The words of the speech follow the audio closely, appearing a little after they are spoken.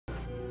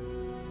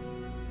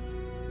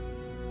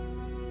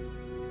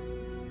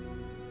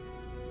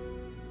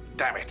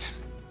Damn it.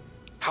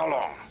 How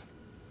long?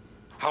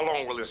 How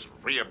long will this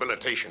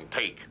rehabilitation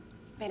take?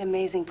 Made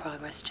amazing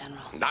progress,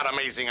 General. Not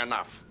amazing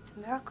enough. It's a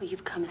miracle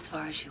you've come as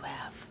far as you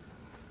have.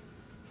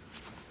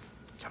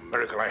 It's a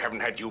miracle I haven't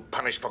had you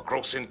punished for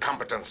gross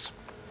incompetence.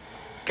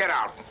 Get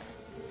out.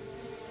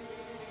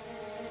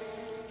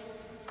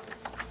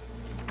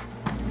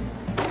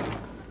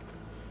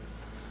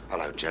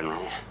 Hello,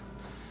 General.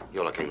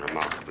 You're looking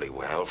remarkably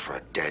well for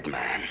a dead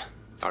man.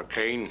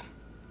 Arcane,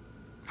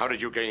 how did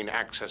you gain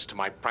access to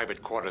my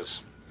private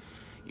quarters?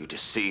 You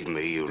deceived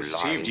me, you lied.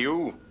 Deceived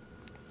you?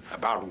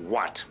 About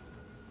what?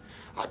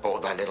 I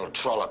brought that little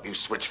trollop you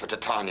switched for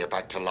Tatania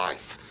back to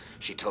life.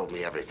 She told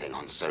me everything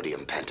on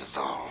sodium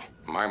pentothal.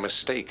 My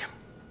mistake.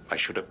 I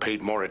should have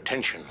paid more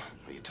attention.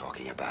 What are you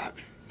talking about?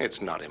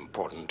 It's not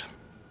important.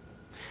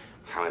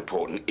 How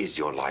important is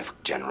your life,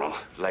 General?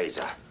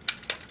 Laser.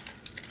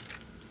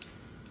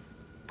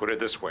 Put it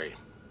this way.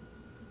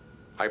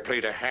 I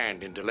played a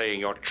hand in delaying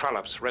your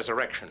trollop's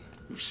resurrection.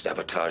 You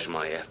sabotaged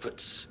my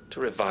efforts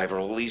to revive her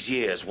all these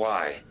years.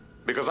 Why?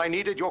 Because I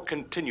needed your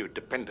continued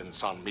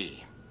dependence on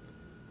me.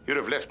 You'd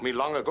have left me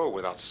long ago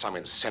without some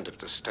incentive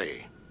to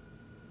stay.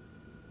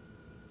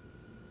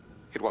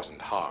 It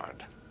wasn't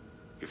hard.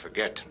 You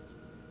forget,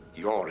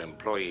 your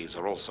employees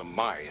are also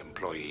my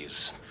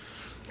employees.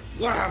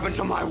 What happened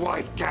to my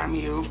wife, damn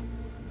you?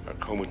 Her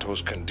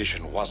comatose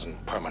condition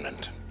wasn't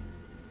permanent.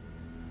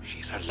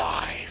 She's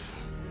alive.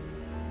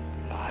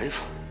 Alive?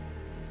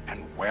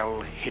 And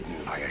well hidden,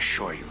 I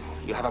assure you.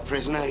 You have a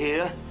prisoner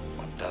here?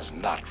 One does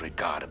not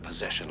regard a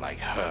possession like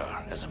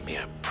her as a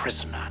mere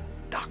prisoner,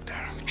 Doctor.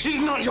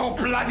 She's not your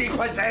bloody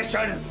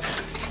possession!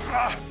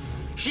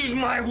 She's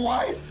my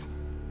wife!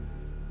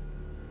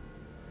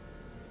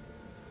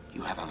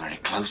 You have her very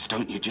close,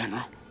 don't you,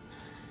 General?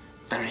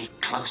 Very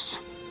close.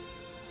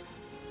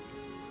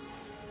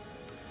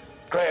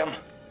 Graham!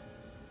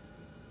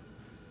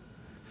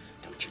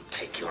 Don't you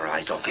take your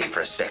eyes off him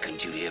for a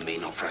second, you hear me?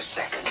 Not for a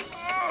second.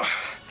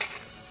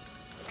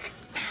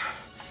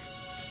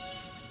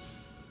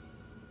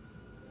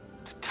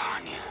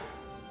 Tatania.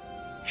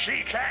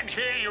 She can't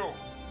hear you.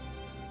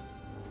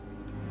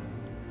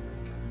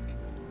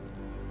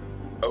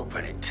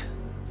 Open it.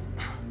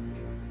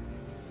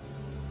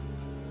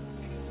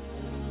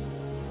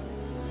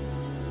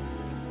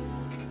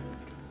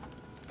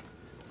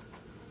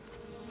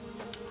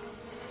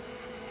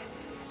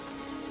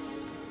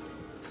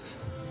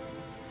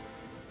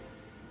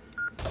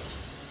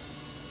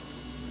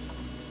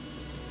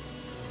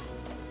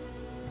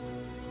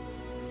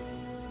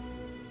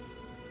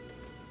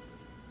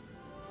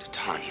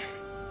 Tatania.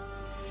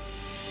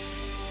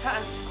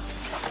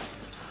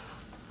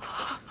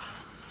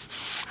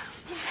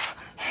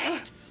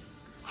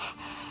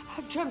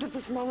 I've dreamt of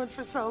this moment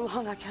for so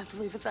long, I can't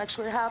believe it's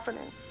actually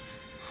happening.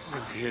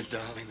 I'm here,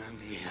 darling, I'm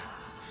here.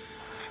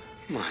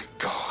 My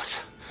God,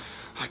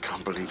 I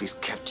can't believe he's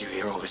kept you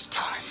here all this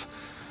time.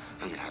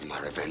 I'm gonna have my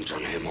revenge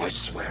on him, I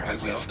swear I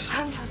will.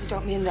 Anton, you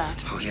don't mean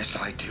that. Oh, yes,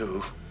 I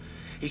do.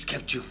 He's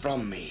kept you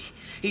from me.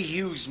 He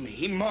used me,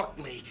 he mocked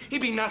me.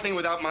 He'd be nothing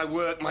without my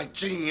work, my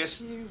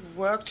genius. You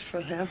worked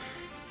for him.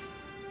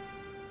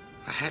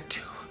 I had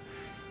to.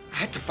 I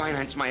had to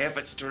finance my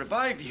efforts to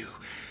revive you.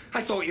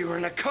 I thought you were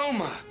in a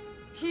coma.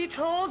 He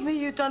told me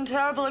you'd done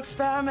terrible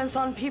experiments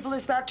on people.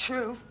 Is that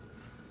true?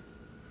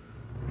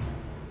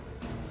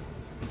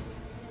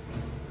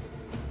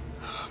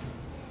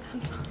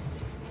 Anton,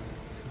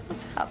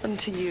 what's happened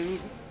to you?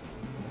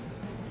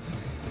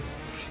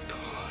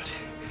 God,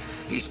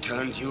 he's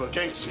turned you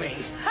against me.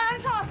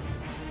 Anton!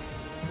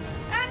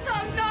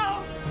 Anton,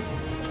 no!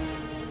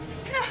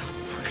 No!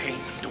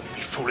 Arcane, don't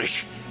be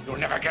foolish. You'll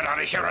never get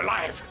out of here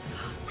alive.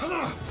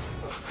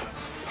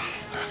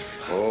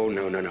 Oh,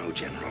 no,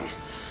 General.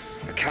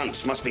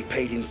 Accounts must be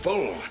paid in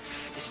full.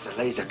 This is a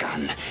laser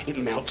gun. It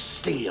melts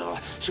steel.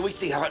 Shall we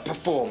see how it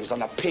performs on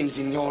the pins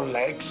in your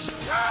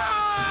legs?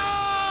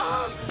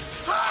 Oh,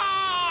 for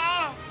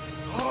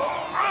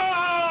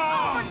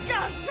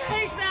God's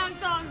sake,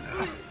 Anton!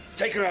 Please.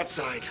 Take her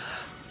outside.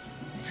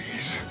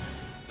 Please,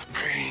 the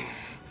pain.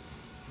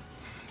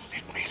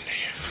 Let me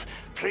live,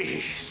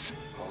 please.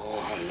 Oh,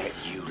 I'll let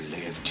you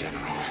live,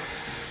 General.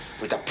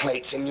 With the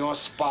plates in your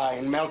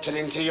spine melted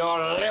into your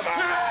liver.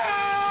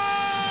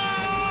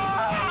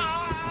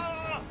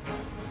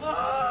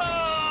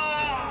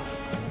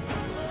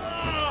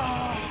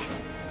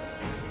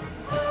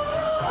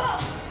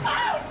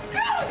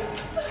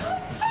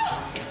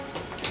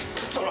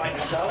 It's all right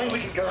now, darling. We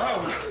can go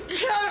home.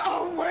 Get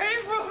away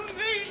from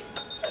me!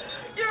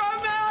 You're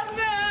a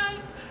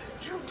madman!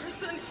 You're worse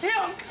than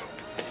him!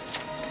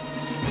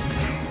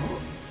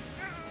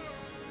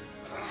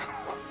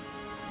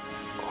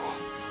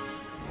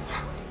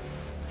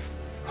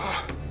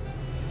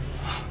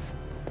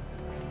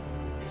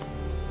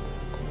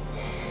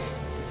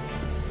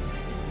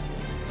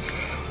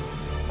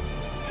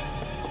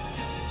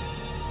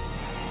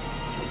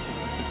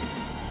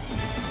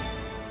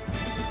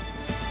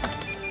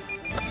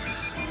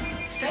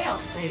 Fail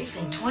safe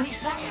in 20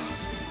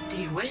 seconds.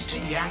 Do you wish to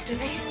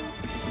deactivate?